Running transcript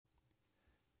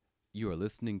You are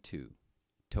listening to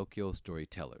Tokyo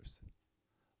Storytellers,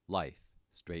 Life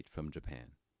Straight from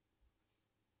Japan.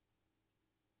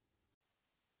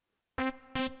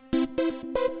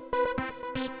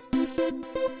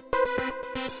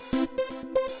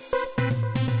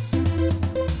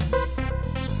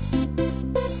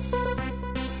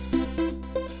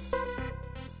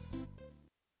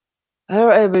 Hello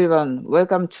everyone,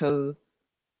 welcome to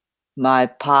my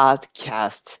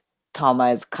podcast,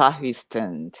 Thomas Coffee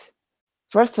Stand.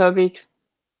 First topic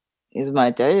is my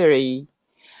diary.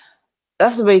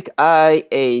 Last week I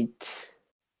ate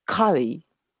curry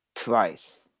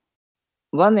twice.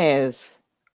 One is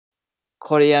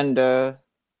coriander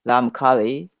lamb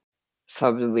curry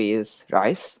served with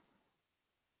rice.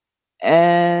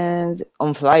 And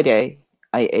on Friday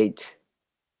I ate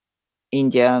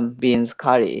Indian beans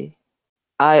curry.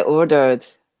 I ordered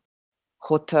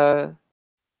hotter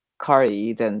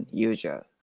curry than usual.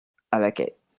 I like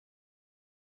it.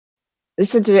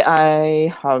 Recently, I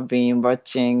have been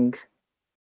watching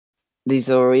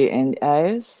Missouri and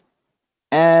Ice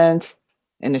and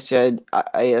instead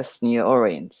IS New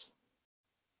Orleans.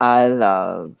 I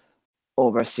love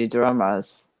overseas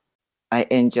dramas. I'm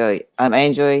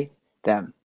enjoy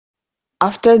them.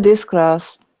 After this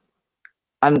class,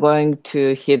 I'm going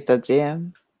to hit the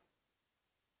gym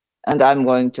and I'm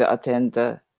going to attend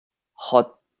the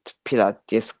hot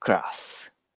Pilates class.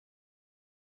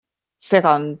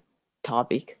 Second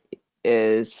topic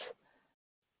is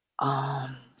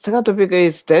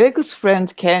Derek's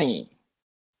friend Kenny.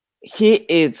 He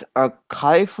is a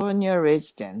California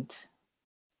resident.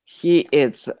 He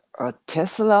is a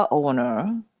Tesla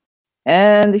owner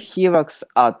and he works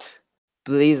at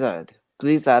Blizzard.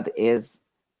 Blizzard is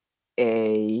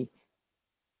a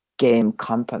game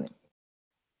company.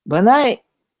 When I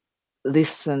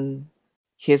listen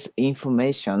his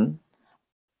information,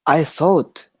 I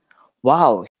thought,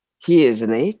 wow, he is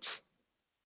rich.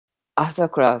 After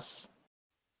class,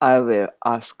 I will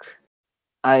ask.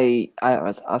 I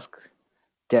was asked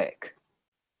Derek.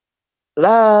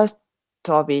 Last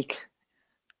topic,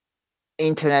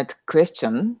 internet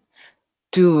question.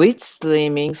 To which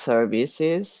streaming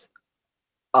services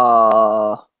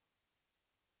am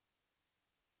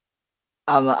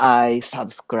I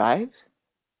subscribed?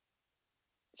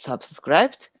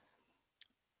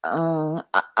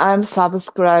 I'm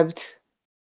subscribed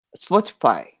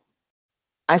Spotify.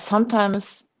 I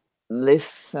sometimes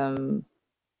listen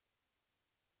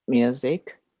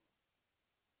music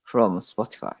from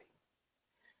Spotify.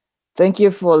 Thank you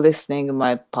for listening to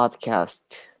my podcast.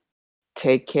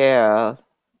 Take care.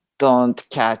 Don't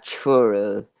catch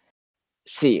furu.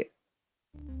 See you.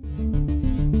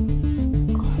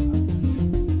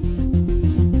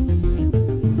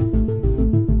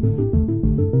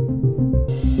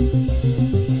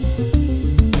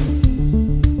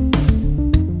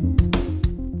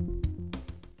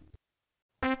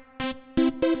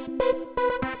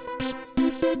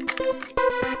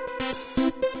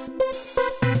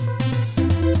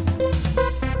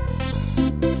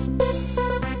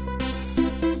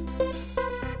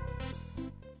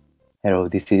 Hello,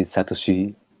 this is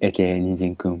Satoshi, aka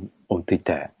Ninjin-kun on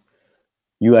Twitter.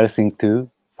 You are listening to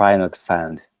Fire Not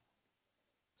Found.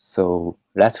 So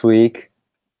last week,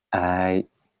 I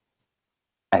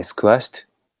squashed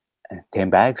 10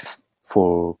 bags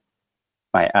for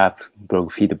my app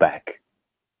blog feedback.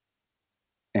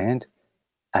 And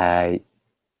I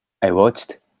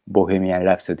watched Bohemian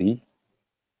Rhapsody.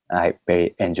 I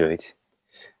very enjoyed.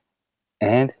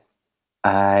 And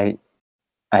I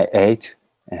ate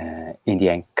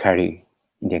Indian curry.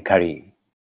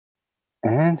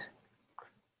 And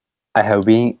I have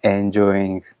been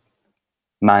enjoying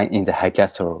Mine in the High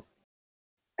Castle.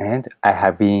 And I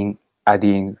have been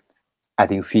adding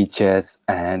features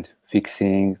and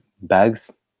fixing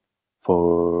bugs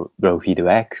for blog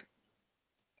feedback.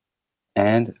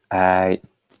 And I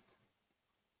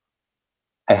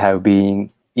have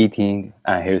been eating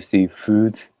healthy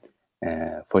foods,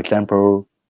 for example,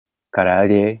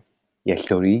 karaage,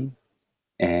 yakitori,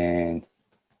 and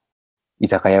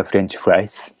izakaya French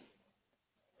fries.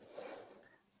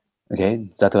 Okay,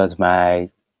 that was my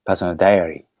personal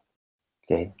diary.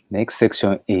 Okay, next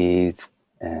section is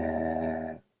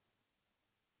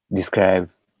describe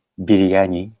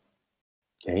biryani.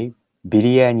 Okay,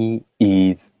 biryani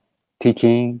is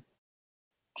taking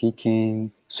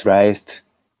sliced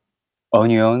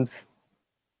onions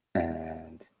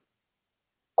and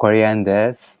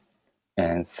corianders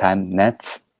and some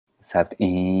nuts served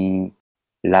in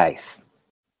rice.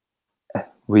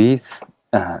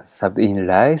 Served in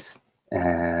rice,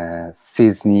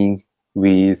 seasoning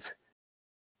with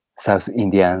South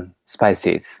Indian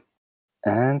spices.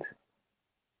 and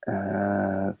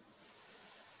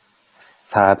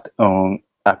served on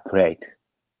a plate.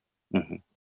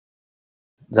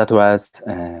 That was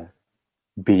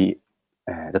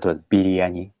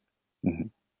biryani.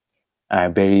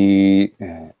 I'm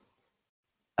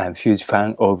a huge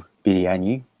fan of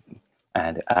biryani,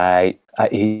 and I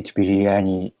eat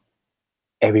biryani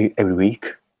every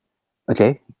week.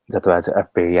 Okay, that was a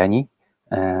biryani.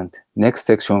 And next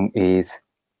section is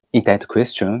internet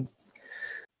question.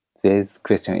 This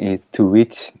question is to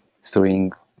which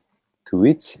streaming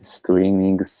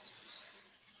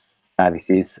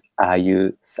services are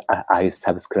you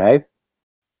subscribed?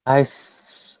 I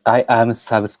am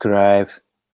subscribed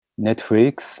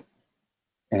Netflix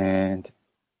and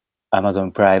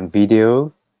Amazon Prime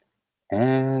Video,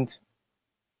 and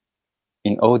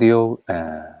in audio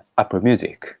Apple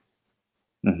Music.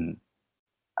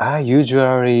 I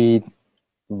usually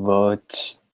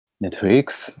watch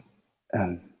Netflix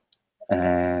and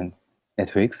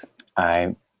Netflix.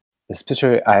 I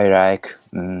like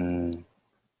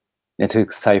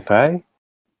Netflix sci-fi,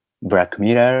 Black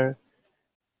Mirror,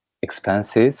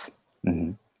 Expanses,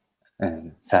 and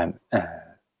some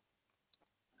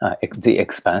The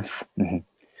Expanse, and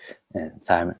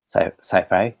some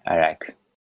sci-fi I like.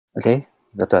 Okay,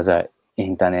 that was a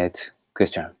internet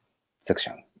question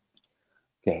section.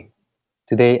 Okay,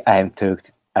 today I am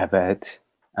talked about.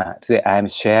 Today I am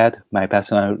shared my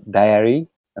personal diary,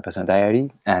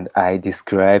 and I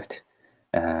described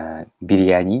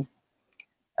biryani,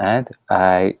 and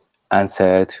I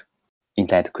answered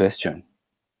internet question.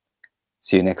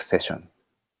 See you next session.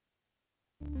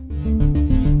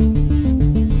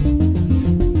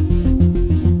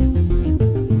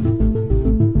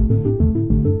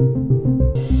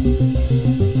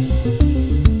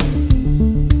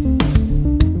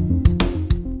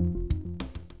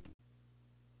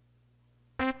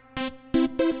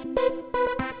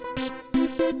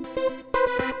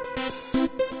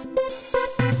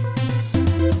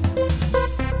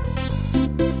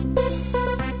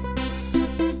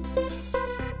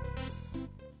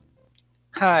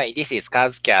 Hi, this is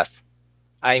Kazcast.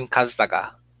 I'm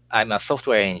Kazutaka. I'm a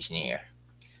software engineer.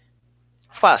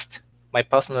 First, my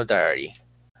personal diary.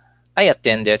 I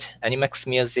attended Animax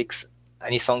Music's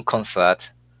Anison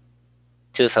concert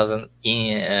 2000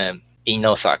 in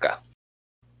Osaka.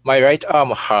 My right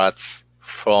arm hurts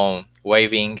from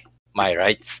waving my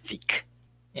right stick,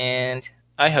 and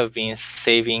I have been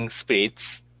saving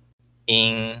spirits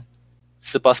in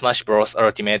Super Smash Bros.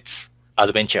 Ultimate's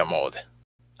Adventure Mode.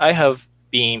 I have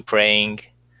been playing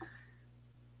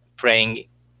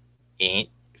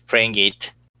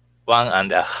it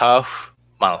 1.5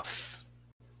 months.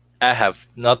 I have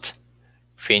not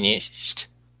finished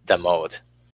the mode.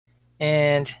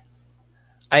 And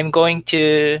I'm going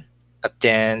to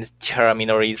attend Chihara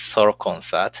Minori's solo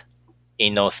concert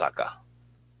in Osaka.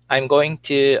 I'm going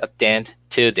to attend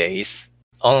 2 days.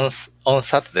 On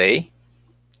Saturday,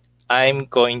 I'm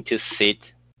going to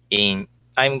sit in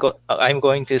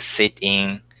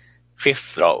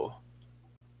 5th row.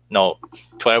 No,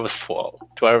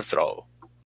 12th row.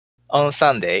 On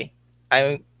Sunday,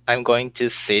 I'm going to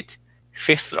sit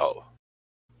 5th row.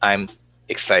 I'm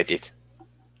excited.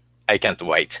 I can't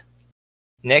wait.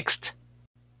 Next,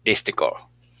 Listicle.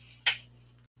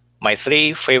 My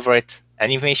 3 favorite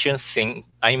animation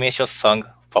song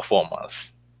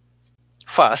performance.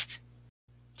 First,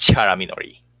 Chihara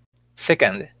Minori.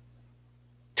 Second,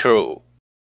 True.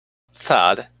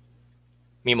 Third,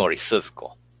 Mimori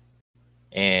Suzuko.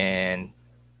 And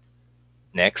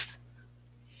next,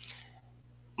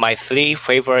 my three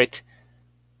favorite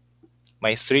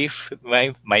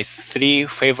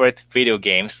video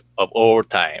games of all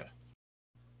time.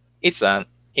 It's an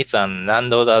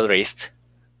unordered list.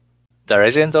 The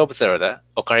Legend of Zelda: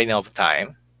 Ocarina of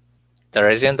Time, The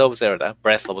Legend of Zelda: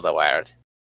 Breath of the Wild,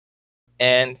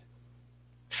 and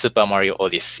Super Mario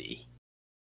Odyssey.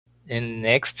 And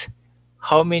next,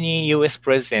 how many US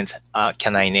presidents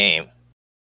can I name?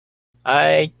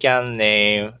 I can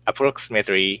name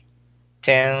approximately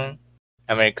 10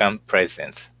 American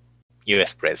presidents,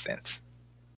 US presidents.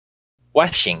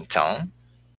 Washington,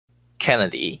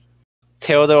 Kennedy,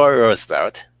 Theodore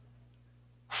Roosevelt,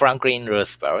 Franklin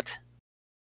Roosevelt,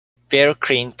 Bill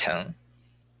Clinton,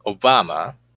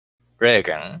 Obama,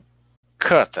 Reagan,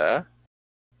 Carter,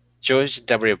 George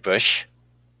W. Bush,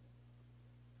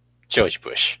 George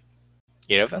Bush.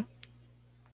 11?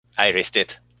 I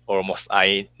listed almost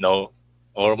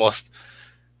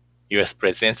US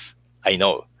presidents I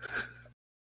know.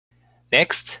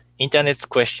 Next, internet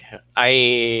question.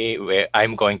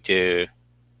 I'm going to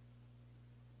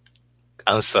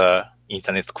answer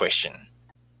internet question.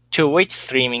 To which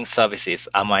streaming services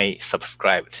am I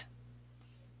subscribed?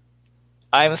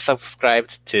 I'm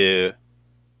subscribed to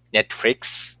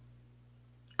Netflix,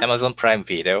 Amazon Prime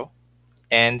Video,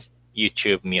 and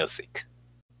YouTube Music.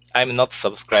 I'm not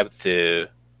subscribed to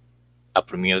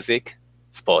Apple Music,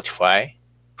 Spotify,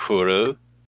 Hulu.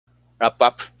 Wrap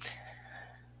up.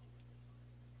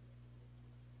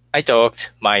 I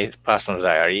talked my personal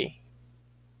diary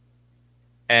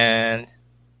and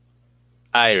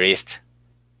I list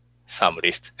some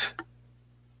list.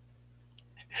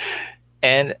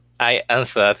 And I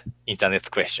answered internet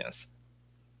questions.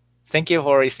 Thank you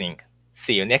for listening.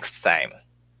 See you next time.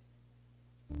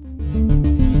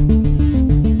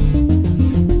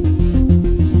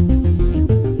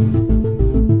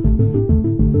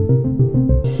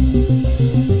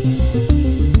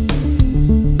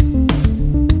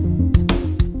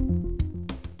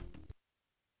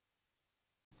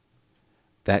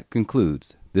 That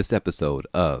concludes this episode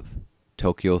of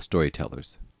Tokyo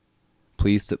Storytellers.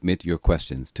 Please submit your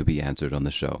questions to be answered on the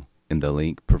show in the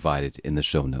link provided in the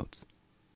show notes.